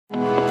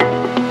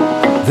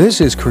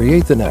This is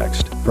Create the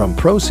Next from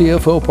Pro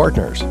CFO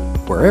Partners,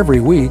 where every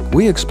week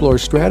we explore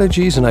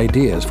strategies and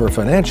ideas for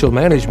financial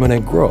management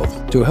and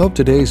growth to help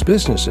today's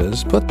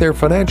businesses put their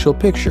financial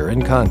picture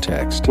in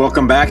context.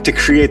 Welcome back to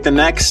Create the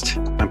Next.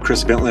 I'm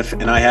Chris Bintliff,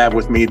 and I have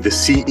with me the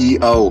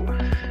CEO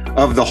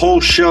of the whole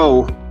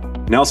show,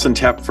 Nelson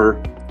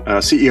Tepfer,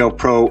 CEO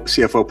Pro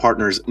CFO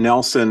Partners.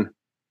 Nelson,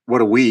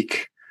 what a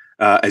week.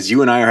 As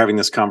you and I are having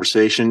this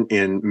conversation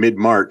in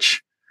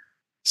mid-March,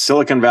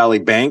 Silicon Valley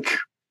Bank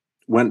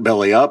went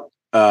belly up.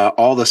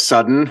 All of a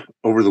sudden,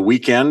 over the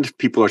weekend,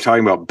 people are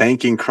talking about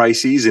banking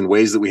crises in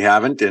ways that we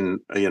haven't in,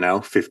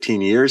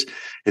 15 years.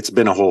 It's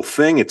been a whole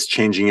thing. It's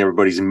changing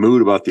everybody's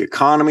mood about the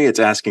economy. It's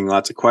asking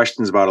lots of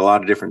questions about a lot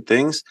of different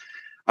things.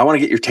 I want to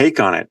get your take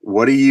on it.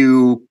 What do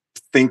you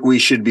think we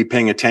should be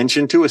paying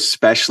attention to,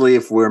 especially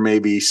if we're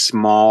maybe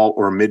small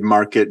or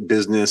mid-market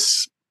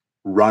business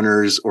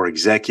runners or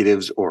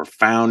executives or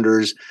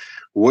founders?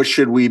 What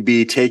should we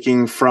be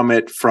taking from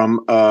it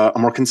from a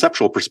more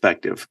conceptual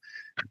perspective?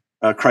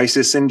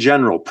 Crisis in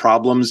general,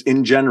 problems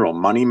in general,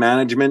 money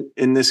management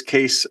in this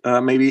case,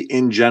 maybe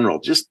in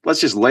general.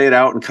 Let's just lay it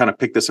out and kind of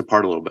pick this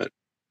apart a little bit.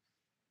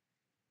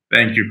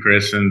 Thank you,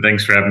 Chris, and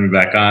thanks for having me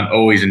back on. I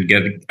always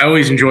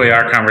enjoy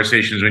our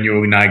conversations when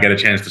you and I get a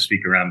chance to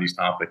speak around these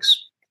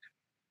topics.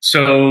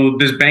 So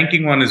this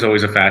banking one is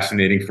always a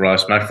fascinating for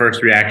us. My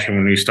first reaction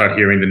when we start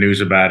hearing the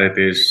news about it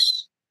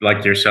is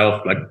like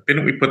yourself,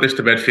 didn't we put this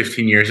to bed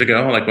 15 years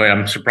ago?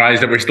 I'm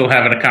surprised that we're still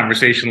having a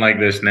conversation like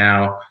this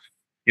now.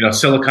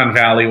 Silicon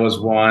Valley was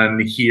one.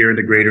 Here in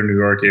the greater New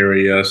York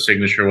area,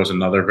 Signature was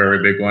another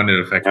very big one. It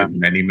affected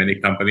many, many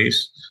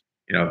companies.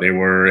 They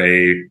were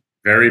a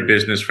very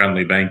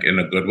business-friendly bank in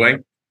a good way,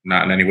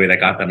 not in any way that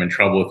got them in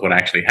trouble with what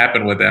actually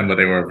happened with them, but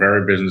they were a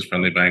very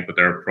business-friendly bank with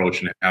their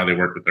approach and how they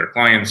worked with their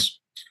clients.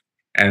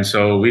 And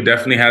so we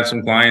definitely had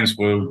some clients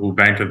who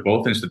banked with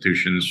both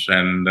institutions.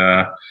 And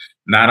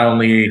not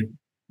only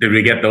did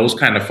we get those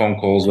kind of phone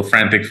calls, the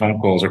frantic phone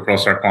calls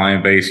across our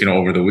client base,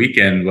 over the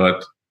weekend,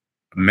 but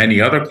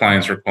many other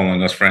clients were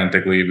calling us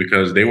frantically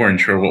because they weren't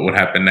sure what would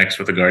happen next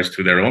with regards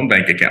to their own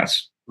bank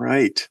accounts.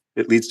 Right.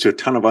 It leads to a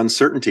ton of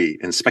uncertainty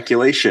and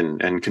speculation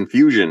and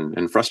confusion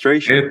and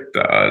frustration. It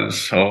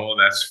does. Oh,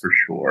 that's for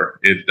sure.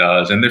 It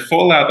does. And the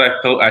fallout,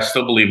 I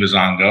still believe, is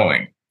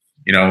ongoing.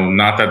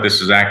 Not that this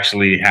is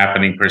actually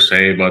happening per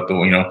se, but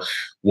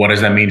what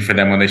does that mean for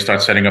them when they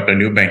start setting up their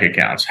new bank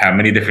accounts? How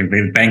many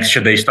different banks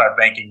should they start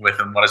banking with,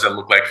 and what does it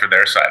look like for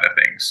their side of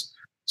things?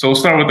 So we'll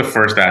start with the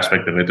first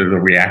aspect of it, the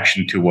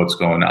reaction to what's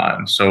going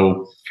on.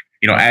 So,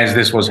 as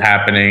this was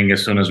happening,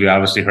 as soon as we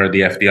obviously heard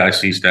the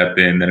FDIC stepped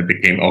in, then it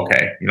became,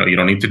 okay, you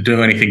don't need to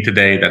do anything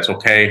today. That's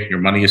okay. Your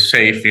money is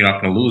safe. You're not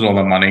going to lose all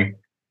the money.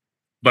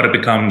 But it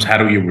becomes, how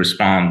do you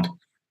respond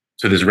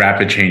to this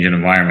rapid change in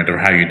environment or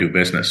how you do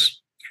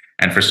business?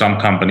 And for some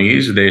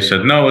companies, they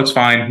said, no, it's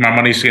fine. My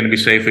money's going to be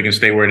safe. We can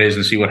stay where it is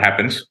and see what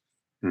happens.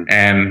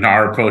 And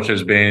our approach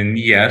has been,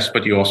 yes,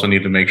 but you also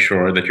need to make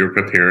sure that you're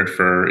prepared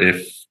for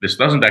if this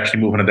doesn't actually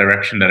move in a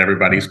direction that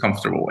everybody's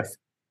comfortable with.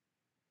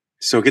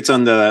 So it gets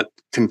on the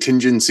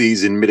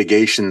contingencies and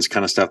mitigations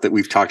kind of stuff that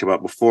we've talked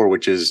about before,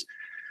 which is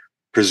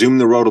presume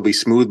the road will be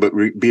smooth, but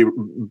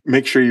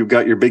make sure you've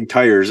got your big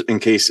tires in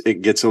case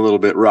it gets a little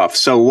bit rough.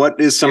 So what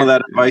is some of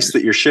that advice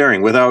that you're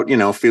sharing without,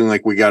 feeling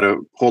like we got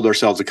to hold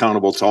ourselves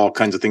accountable to all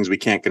kinds of things we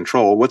can't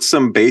control? What's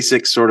some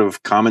basic sort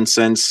of common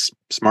sense,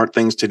 smart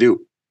things to do?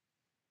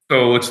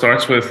 So it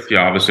starts with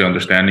obviously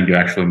understanding your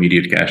actual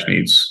immediate cash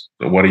needs.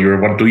 So what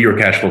do your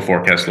cash flow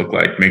forecasts look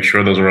like? Make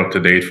sure those are up to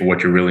date for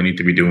what you really need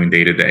to be doing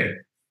day to day.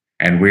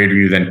 And where do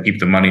you then keep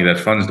the money that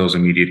funds those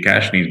immediate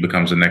cash needs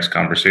becomes the next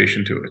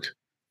conversation to it.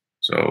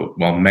 So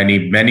while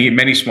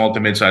many small to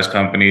mid-sized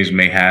companies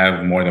may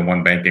have more than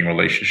one banking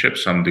relationship,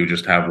 some do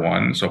just have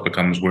one. So it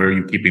becomes, where are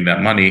you keeping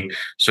that money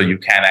so you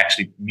can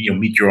actually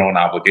meet your own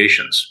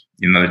obligations,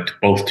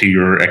 both to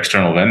your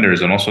external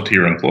vendors and also to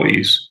your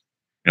employees.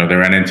 They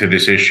ran into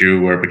this issue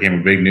where it became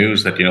a big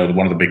news that,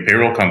 one of the big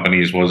payroll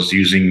companies was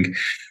using,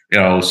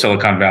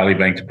 Silicon Valley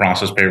Bank to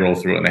process payroll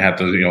through it. And they had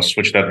to,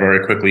 switch that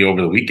very quickly over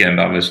the weekend,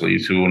 obviously,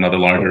 to another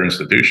larger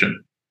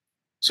institution.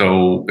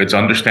 So it's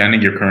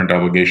understanding your current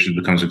obligations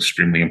becomes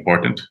extremely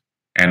important,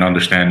 and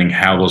understanding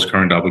how those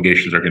current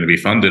obligations are going to be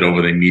funded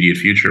over the immediate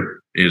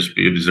future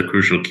is a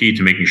crucial key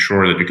to making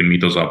sure that you can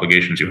meet those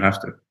obligations you have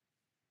to.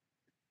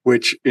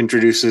 Which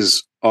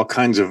introduces all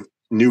kinds of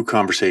new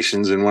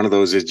conversations. And one of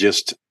those is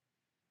just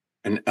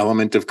an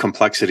element of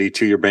complexity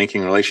to your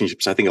banking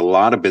relationships. I think a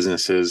lot of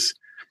businesses,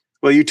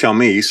 well, you tell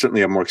me, you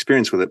certainly have more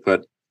experience with it,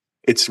 but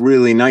it's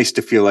really nice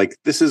to feel like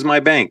this is my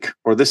bank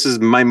or this is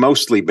my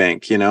mostly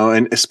bank,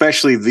 and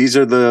especially this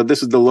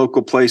is the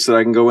local place that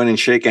I can go in and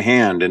shake a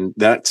hand. And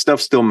that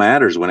stuff still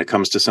matters when it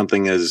comes to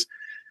something as,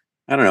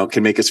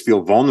 can make us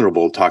feel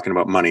vulnerable talking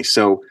about money.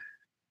 So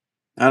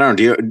I don't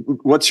know,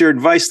 what's your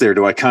advice there?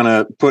 Do I kind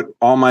of put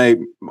all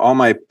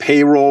my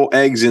payroll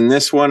eggs in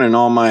this one and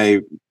all my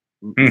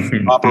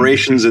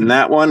operations in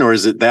that one, or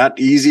is it that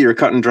easy or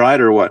cut and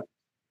dried or what?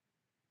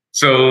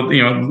 So,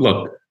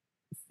 look,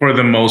 For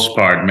the most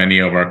part, many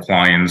of our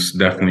clients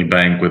definitely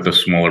bank with the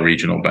smaller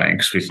regional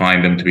banks. We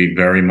find them to be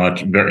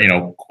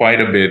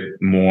quite a bit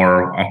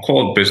more, I'll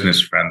call it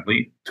business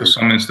friendly to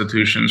some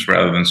institutions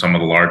rather than some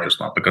of the largest,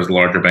 not because the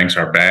larger banks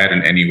are bad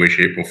in any way,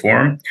 shape, or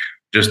form.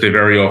 Just they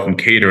very often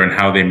cater, and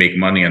how they make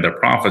money and their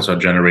profits are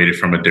generated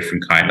from a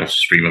different kind of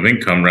stream of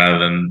income rather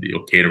than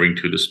catering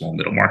to the small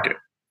middle market.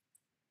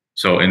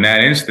 So in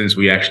that instance,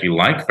 we actually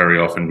like very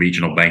often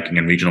regional banking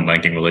and regional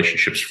banking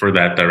relationships for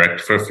that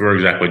for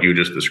exactly what you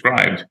just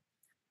described.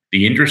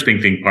 The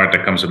interesting part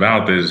that comes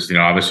about is,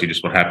 obviously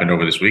just what happened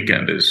over this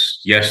weekend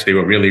is, yes, they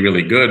were really,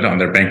 really good on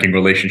their banking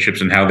relationships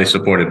and how they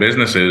supported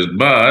businesses,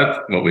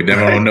 but what we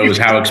never know is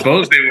how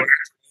exposed they were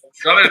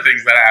to other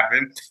things that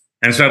happened.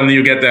 And suddenly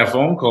you get that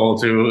phone call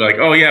to like,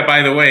 oh yeah,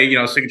 by the way,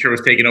 Signature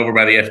was taken over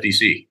by the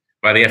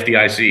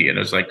FDIC. And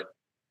it's like,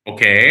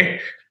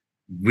 okay,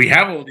 we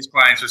have all these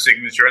clients with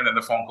Signature, and then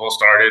the phone call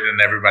started and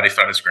everybody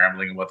started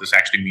scrambling and what this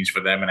actually means for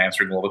them and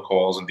answering all the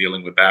calls and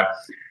dealing with that.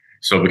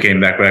 So it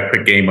became that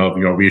quick game of,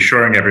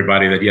 reassuring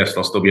everybody that yes,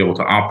 they'll still be able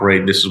to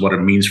operate. This is what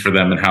it means for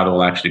them and how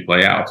they'll actually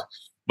play out.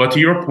 But to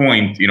your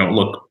point,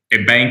 look,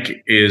 a bank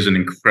is an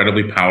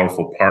incredibly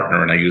powerful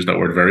partner, and I use that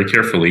word very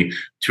carefully,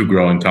 to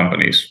growing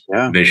companies.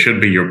 Yeah. They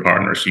should be your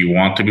partners. You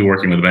want to be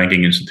working with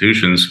banking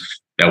institutions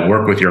that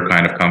work with your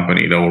kind of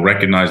company, that will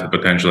recognize the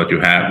potential that you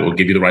have, that will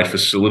give you the right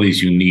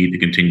facilities you need to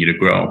continue to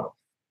grow.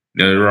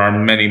 There are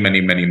many, many,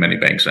 many, many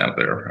banks out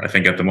there. I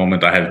think at the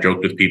moment I have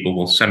joked with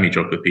people,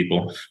 semi-joked with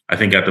people. I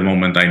think at the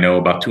moment I know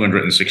about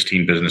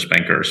 216 business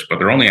bankers, but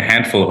there are only a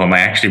handful of them I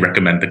actually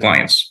recommend to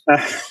clients.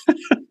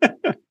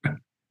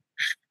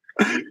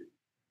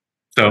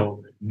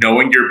 So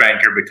knowing your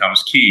banker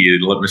becomes key.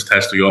 The litmus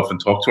test we often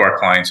talk to our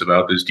clients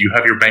about is, do you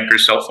have your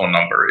banker's cell phone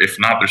number? If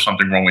not, there's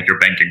something wrong with your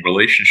banking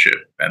relationship.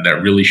 And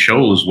that really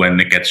shows when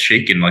it gets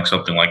shaken like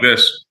something like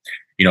this.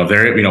 We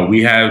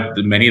have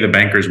many of the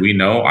bankers we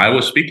know. I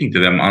was speaking to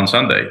them on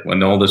Sunday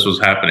when all this was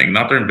happening,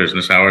 not during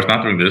business hours,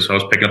 not during this. I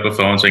was picking up the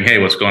phone saying, hey,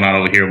 what's going on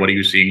over here? What are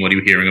you seeing? What are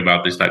you hearing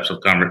about these types of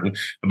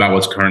about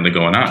what's currently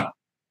going on?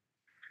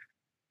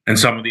 And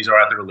some of these are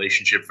at the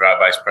relationship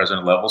vice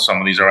president level.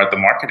 Some of these are at the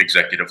market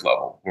executive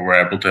level, where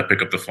we're able to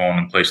pick up the phone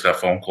and place that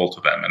phone call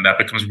to them. And that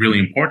becomes really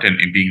important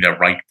in being that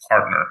right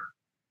partner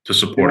to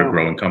support a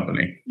growing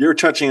company. You're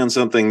touching on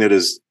something that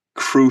is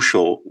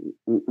crucial,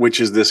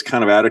 which is this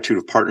kind of attitude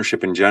of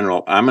partnership in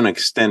general. I'm going to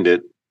extend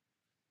it.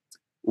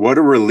 What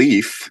a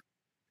relief,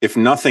 if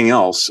nothing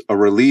else, a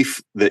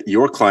relief that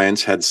your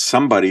clients had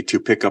somebody to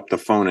pick up the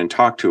phone and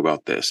talk to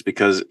about this.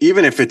 Because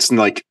even if it's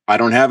like, I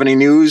don't have any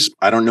news,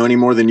 I don't know any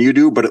more than you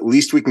do, but at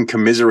least we can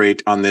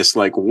commiserate on this,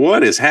 like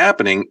what is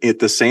happening at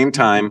the same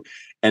time.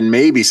 And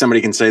maybe somebody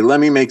can say, let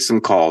me make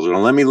some calls, or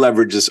let me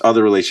leverage this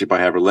other relationship I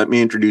have, or let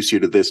me introduce you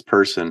to this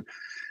person.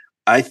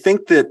 I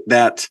think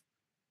that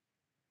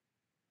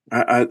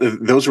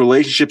those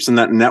relationships and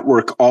that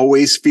network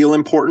always feel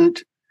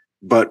important,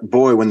 but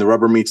boy, when the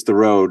rubber meets the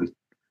road,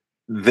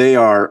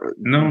 they're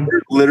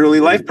literally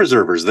life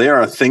preservers. They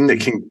are a thing that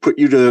can put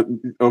you to,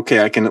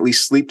 okay, I can at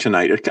least sleep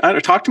tonight.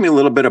 Talk to me a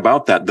little bit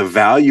about that, the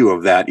value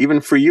of that,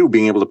 even for you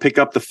being able to pick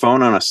up the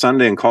phone on a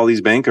Sunday and call these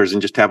bankers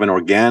and just have an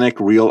organic,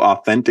 real,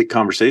 authentic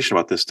conversation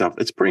about this stuff.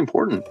 It's pretty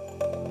important.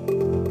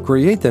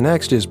 Create the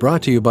Next is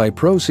brought to you by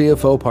Pro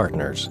CFO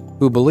Partners,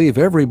 who believe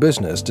every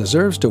business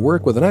deserves to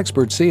work with an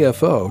expert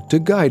CFO to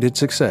guide its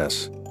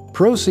success.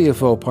 Pro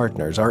CFO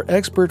Partners are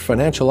expert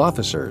financial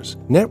officers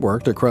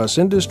networked across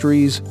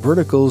industries,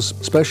 verticals,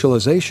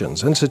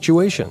 specializations, and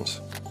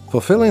situations.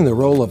 Fulfilling the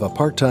role of a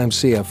part-time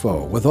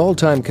CFO with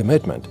all-time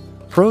commitment,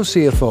 Pro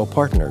CFO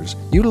Partners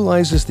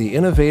utilizes the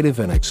innovative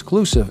and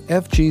exclusive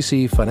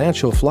FGC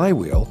Financial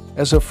Flywheel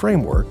as a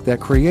framework that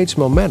creates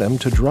momentum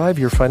to drive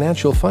your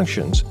financial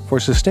functions for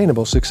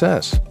sustainable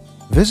success.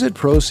 Visit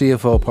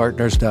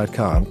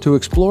ProCFOPartners.com to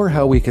explore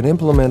how we can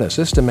implement a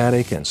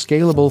systematic and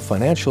scalable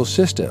financial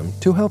system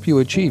to help you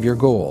achieve your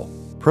goal.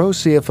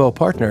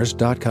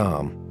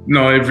 ProCFOPartners.com.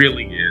 No, it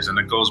really is. And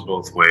it goes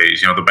both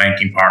ways. The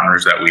banking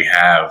partners that we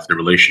have, the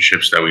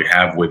relationships that we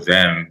have with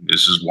them,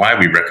 this is why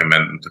we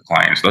recommend them to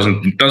clients.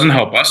 It doesn't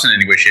help us in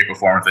any way, shape, or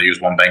form if they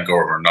use one bank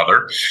over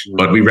another,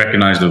 but we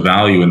recognize the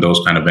value in those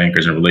kind of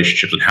bankers and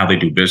relationships and how they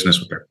do business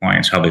with their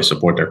clients, how they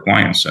support their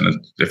clients.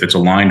 And if it's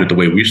aligned with the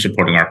way we're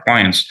supporting our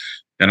clients,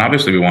 then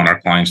obviously we want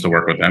our clients to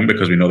work with them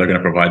because we know they're going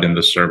to provide them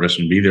the service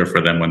and be there for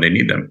them when they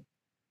need them.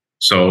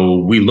 So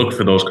we look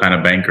for those kind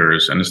of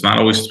bankers, and it's not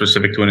always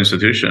specific to an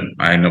institution.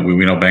 I know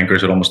we know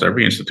bankers at almost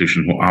every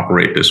institution who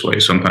operate this way.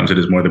 Sometimes it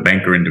is more the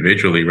banker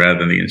individually rather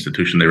than the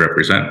institution they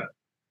represent.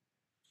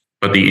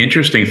 But the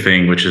interesting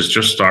thing, which is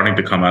just starting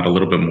to come out a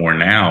little bit more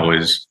now,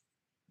 is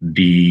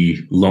the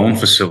loan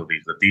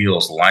facilities, the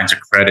deals, the lines of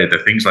credit, the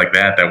things like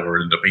that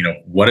were,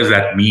 what does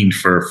that mean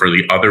for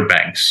the other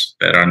banks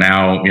that are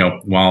now,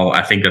 while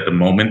I think at the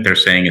moment they're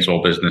saying it's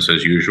all business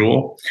as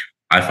usual,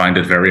 I find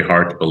it very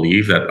hard to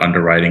believe that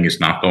underwriting is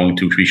not going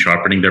to be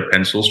sharpening their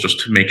pencils just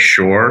to make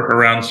sure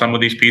around some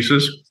of these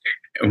pieces.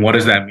 And what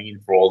does that mean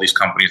for all these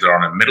companies that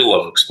are in the middle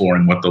of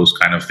exploring what those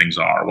kind of things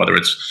are? Whether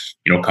it's,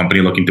 a company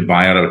looking to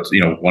buy out,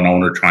 one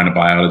owner trying to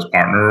buy out its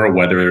partner, or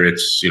whether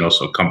it's,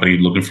 so a company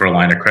looking for a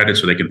line of credit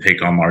so they can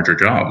take on larger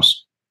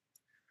jobs.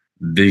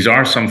 These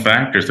are some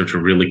factors that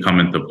will really come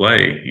into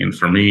play. And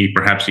for me,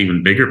 perhaps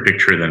even bigger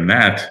picture than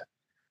that,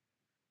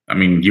 I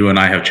mean, you and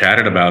I have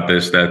chatted about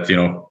this, that,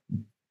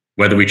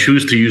 whether we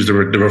choose to use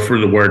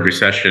the word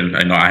recession,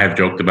 I know I have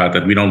joked about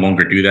that we no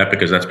longer do that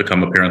because that's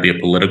become apparently a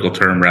political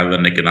term rather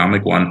than an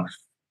economic one.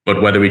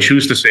 But whether we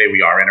choose to say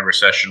we are in a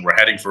recession, we're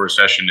heading for a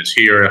recession, it's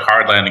here,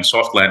 hard landing,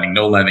 soft landing,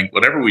 no landing,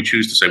 whatever we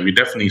choose to say, we're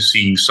definitely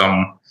seeing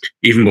some,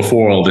 even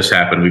before all this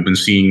happened, we've been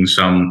seeing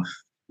some,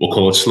 we'll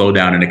call it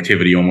slowdown in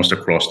activity almost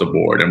across the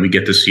board. And we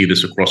get to see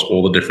this across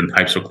all the different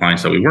types of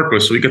clients that we work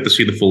with. So we get to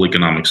see the full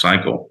economic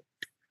cycle.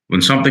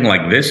 When something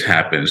like this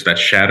happens, that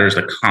shatters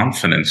the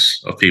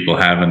confidence of people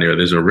having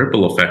there's a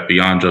ripple effect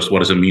beyond just what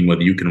does it mean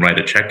whether you can write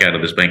a check out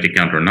of this bank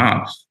account or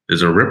not.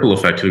 There's a ripple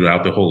effect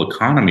throughout the whole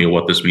economy of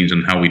what this means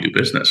and how we do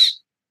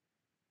business.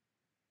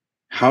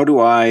 How do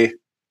I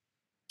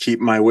keep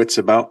my wits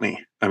about me?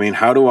 I mean,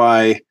 how do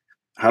I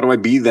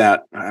be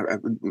that?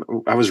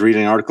 I was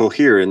reading an article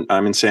here, and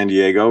I'm in San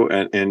Diego,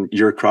 and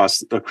you're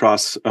across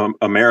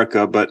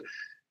America, but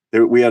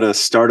we had a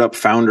startup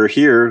founder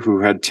here who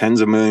had tens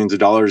of millions of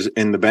dollars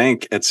in the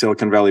bank at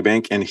Silicon Valley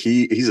Bank. And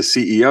he's a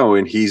CEO,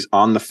 and he's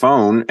on the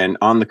phone and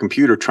on the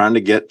computer trying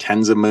to get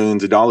tens of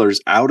millions of dollars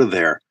out of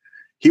there.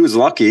 He was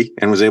lucky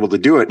and was able to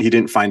do it. He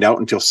didn't find out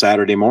until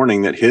Saturday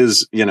morning that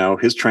his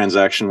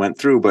transaction went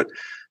through. But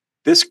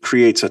this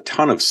creates a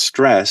ton of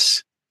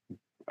stress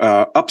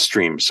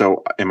upstream.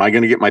 So am I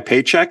going to get my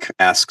paycheck?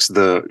 Asks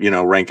the,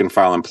 rank and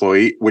file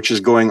employee, which is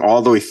going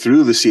all the way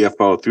through the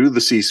CFO, through the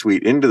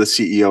C-suite, into the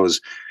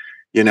CEO's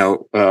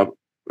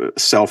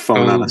cell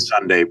phone on a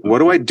Sunday. What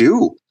do I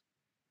do?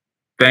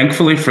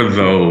 Thankfully for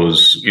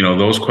those,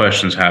 those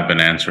questions have been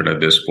answered at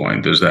this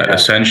point. Is that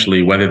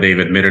essentially, whether they've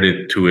admitted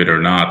it to it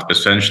or not,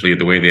 essentially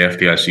the way the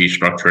FDIC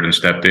structured and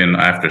stepped in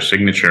after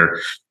signature,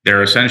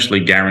 they're essentially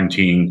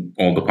guaranteeing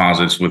all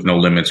deposits with no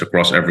limits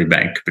across every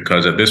bank.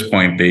 Because at this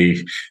point,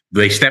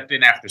 they stepped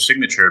in after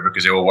signature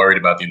because they were worried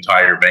about the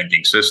entire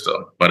banking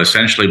system. But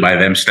essentially, by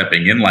them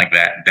stepping in like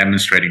that,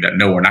 demonstrating that,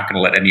 no, we're not going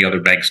to let any other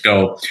banks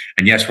go.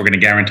 And yes, we're going to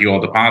guarantee all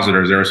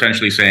depositors. They're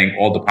essentially saying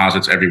all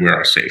deposits everywhere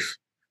are safe.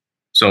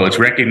 So it's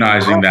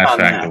recognizing that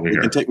fact over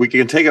here. We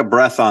can take a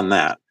breath on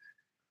that,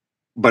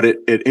 but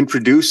it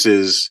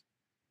introduces,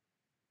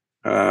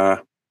 I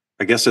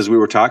guess, as we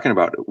were talking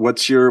about,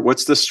 what's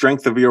the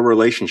strength of your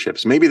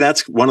relationships? Maybe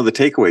that's one of the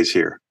takeaways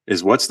here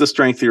is what's the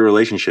strength of your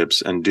relationships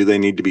and do they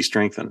need to be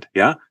strengthened?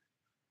 Yeah.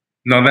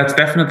 No, that's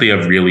definitely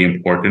a really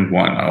important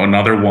one.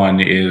 Another one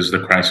is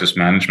the crisis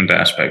management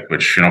aspect,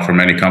 which, for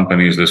many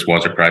companies, this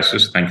was a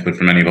crisis. Thankfully,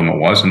 for many of them, it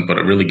wasn't, but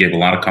it really gave a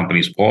lot of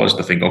companies pause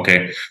to think,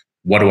 okay,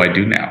 what do I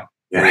do now?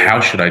 Or how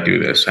should I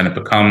do this? And it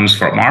becomes,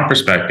 from our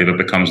perspective, it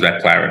becomes that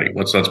clarity.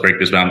 Let's break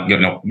this down.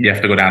 You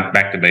have to go down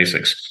back to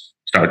basics.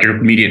 Start with your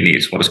immediate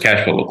needs. What does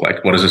cash flow look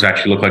like? What does this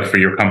actually look like for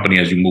your company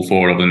as you move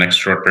forward over the next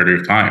short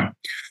period of time?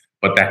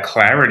 But that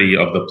clarity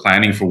of the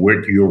planning for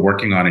what you're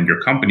working on in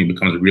your company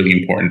becomes really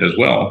important as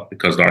well,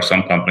 because there are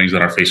some companies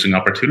that are facing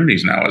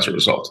opportunities now as a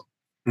result.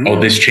 Mm-hmm. Oh,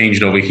 this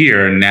changed over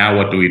here. Now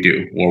what do we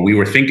do? Or we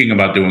were thinking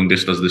about doing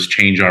this. Does this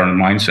change our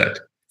mindset?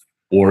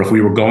 Or if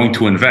we were going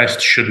to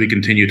invest, should we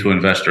continue to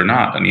invest or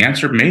not? And the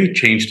answer may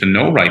change to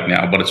no right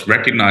now, but it's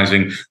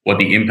recognizing what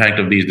the impact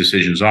of these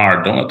decisions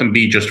are. Don't let them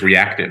be just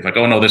reactive. Like,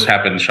 oh no, this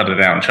happened, shut it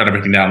down, shut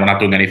everything down. We're not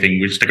doing anything.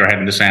 We just stick our head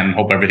in the sand and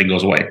hope everything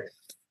goes away.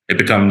 It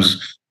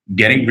becomes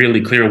getting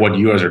really clear what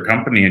you as a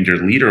company and your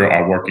leader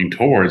are working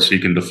towards so you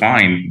can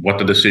define what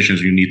the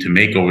decisions you need to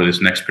make over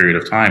this next period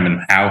of time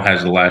and how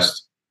have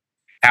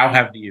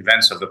the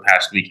events of the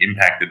past week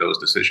impacted those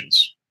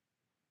decisions.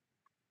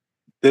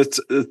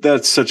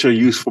 That's such a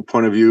useful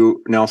point of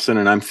view, Nelson.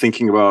 And I'm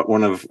thinking about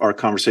one of our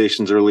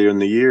conversations earlier in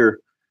the year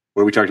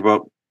where we talked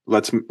about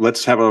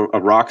let's have a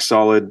rock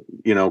solid,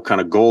 kind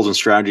of goals and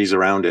strategies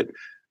around it.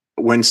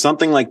 When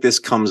something like this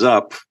comes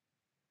up,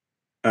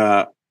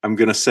 I'm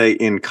going to say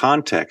in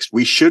context,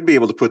 we should be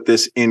able to put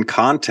this in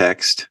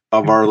context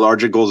of our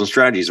larger goals and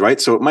strategies,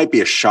 right? So it might be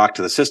a shock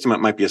to the system.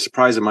 It might be a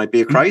surprise. It might be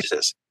a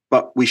crisis,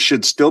 but we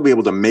should still be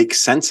able to make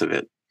sense of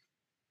it.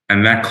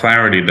 And that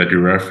clarity that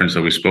you referenced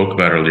that we spoke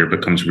about earlier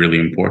becomes really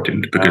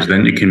important because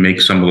then you can make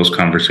some of those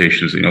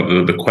conversations,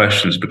 the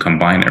questions become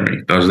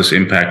binary. Does this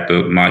impact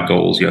my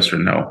goals? Yes or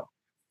no?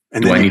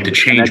 And do I need to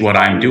change what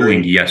I'm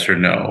doing? Yes or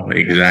no?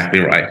 Exactly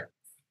right.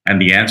 And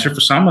the answer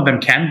for some of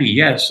them can be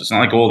yes. It's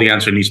not like all the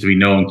answer needs to be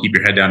no and keep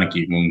your head down and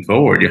keep moving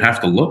forward. You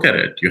have to look at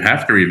it. You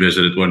have to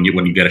revisit it when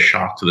you get a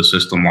shock to the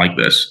system like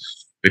this.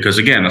 Because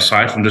again,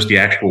 aside from just the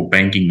actual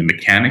banking, the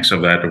mechanics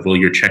of that, of will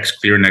your checks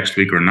clear next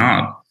week or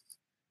not?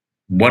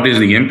 What is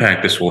the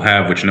impact this will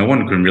have, which no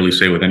one can really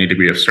say with any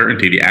degree of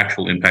certainty, the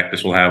actual impact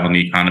this will have on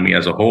the economy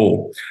as a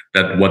whole,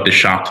 that what the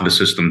shock to the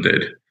system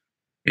did.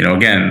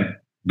 Again,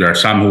 there are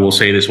some who will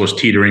say this was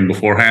teetering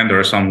beforehand. There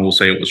are some who will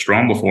say it was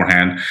strong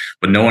beforehand,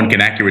 but no one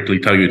can accurately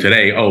tell you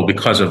today, oh,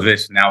 because of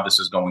this, now this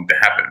is going to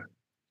happen.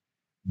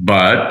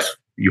 but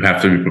you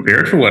have to be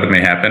prepared for what may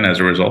happen as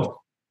a result.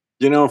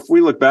 If we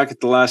look back at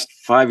the last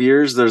 5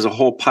 years, there's a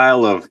whole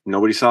pile of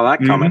nobody saw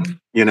that coming,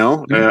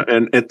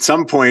 and at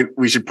some point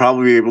we should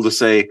probably be able to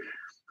say,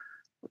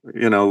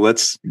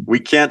 we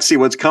can't see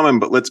what's coming,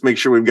 but let's make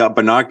sure we've got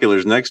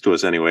binoculars next to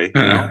us anyway.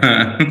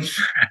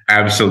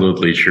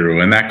 Absolutely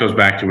true. And that goes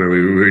back to where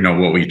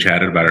what we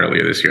chatted about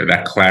earlier this year.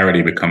 That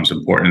clarity becomes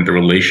important. The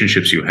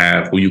relationships you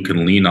have, who you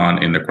can lean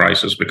on in the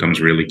crisis,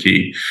 becomes really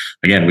key.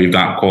 Again, we've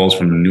got calls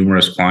from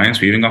numerous clients.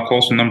 We even got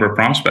calls from a number of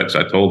prospects.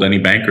 I told any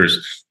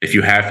bankers, if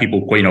you have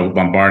people,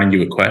 bombarding you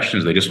with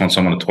questions, they just want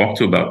someone to talk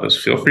to about this,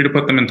 feel free to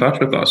put them in touch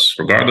with us,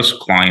 regardless of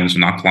clients or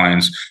not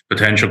clients,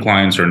 potential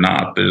clients or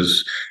not.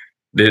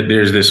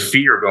 There's this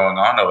fear going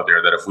on over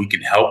there that if we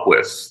can help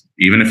with,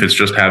 even if it's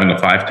just having a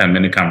 5-10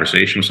 minute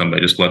conversation with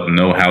somebody, just let them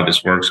know how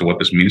this works and what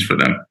this means for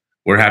them.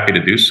 We're happy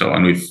to do so.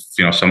 And we've,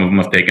 some of them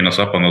have taken us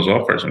up on those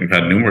offers, and we've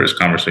had numerous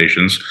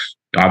conversations.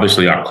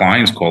 Obviously, our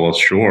clients call us,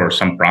 sure.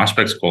 Some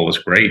prospects call us,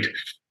 great.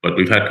 But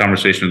we've had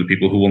conversations with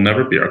people who will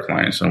never be our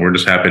clients. And we're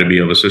just happy to be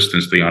of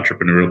assistance to the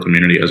entrepreneurial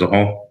community as a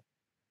whole.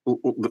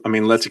 I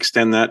mean, let's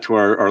extend that to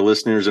our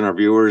listeners and our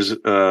viewers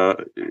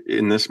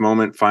in this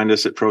moment. Find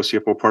us at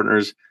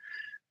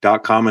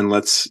ProCFOPartners.com and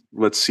let's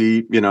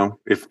see,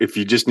 if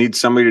you just need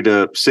somebody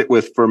to sit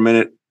with for a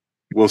minute,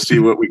 we'll see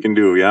what we can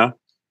do. Yeah.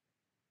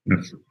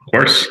 Of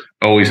course.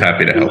 Always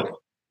happy to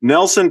help.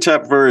 Nelson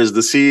Tepfer is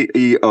the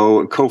CEO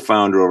and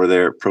co-founder over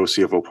there at Pro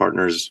CFO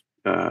Partners.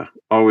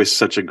 Always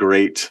such a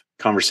great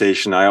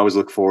conversation. I always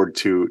look forward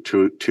to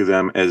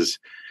them as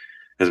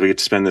we get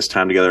to spend this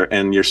time together.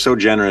 And you're so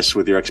generous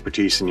with your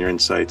expertise and your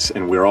insights,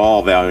 and we're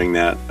all valuing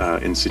that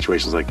in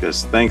situations like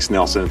this. Thanks,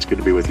 Nelson. It's good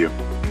to be with you.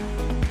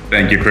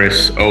 Thank you,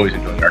 Chris. Always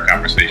enjoy our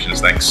conversations.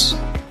 Thanks.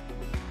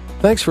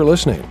 Thanks for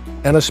listening,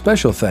 and a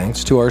special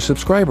thanks to our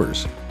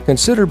subscribers.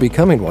 Consider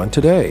becoming one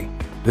today.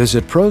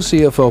 Visit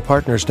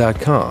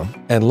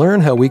ProCFOPartners.com and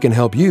learn how we can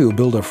help you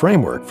build a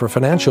framework for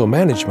financial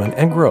management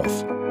and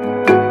growth.